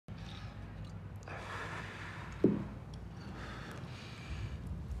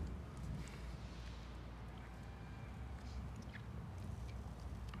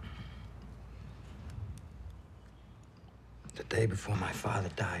The day before my father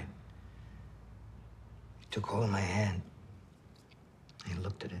died, he took hold of my hand. He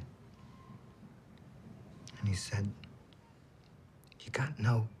looked at it. And he said, "You got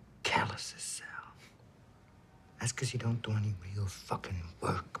no calluses, Sal. That's because you don't do any real fucking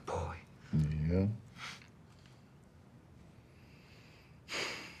work, boy." Yeah.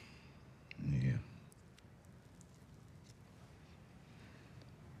 Yeah.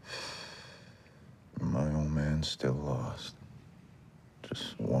 My old man's still lost.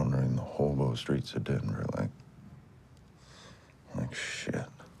 Just wandering the hobo streets of Denver like shit.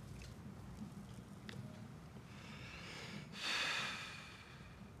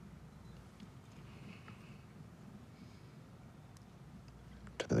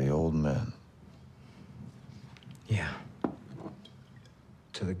 To the old men. Yeah.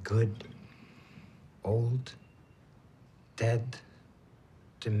 To the good, old, dead,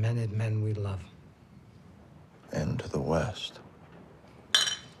 demented men we love. And to the West.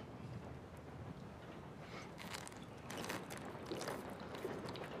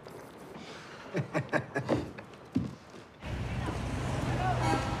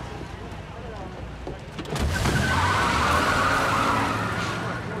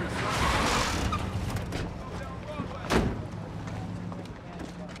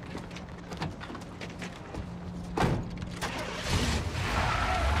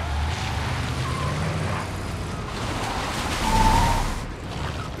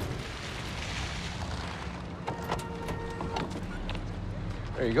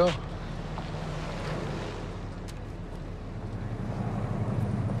 There you go.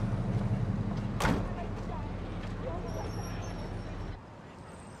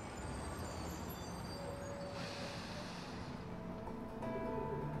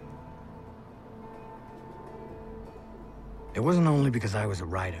 It wasn't only because I was a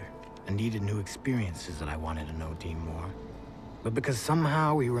writer and needed new experiences that I wanted to know Dean more, but because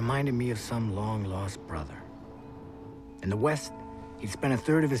somehow he reminded me of some long-lost brother. In the West, he'd spent a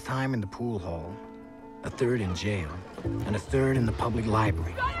third of his time in the pool hall, a third in jail, and a third in the public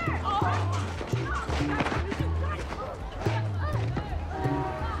library.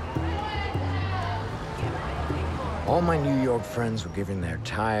 All my New York friends were giving their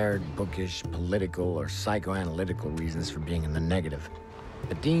tired, bookish, political, or psychoanalytical reasons for being in the negative.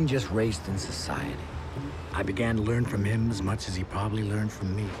 But Dean just raced in society. I began to learn from him as much as he probably learned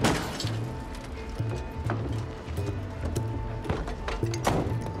from me.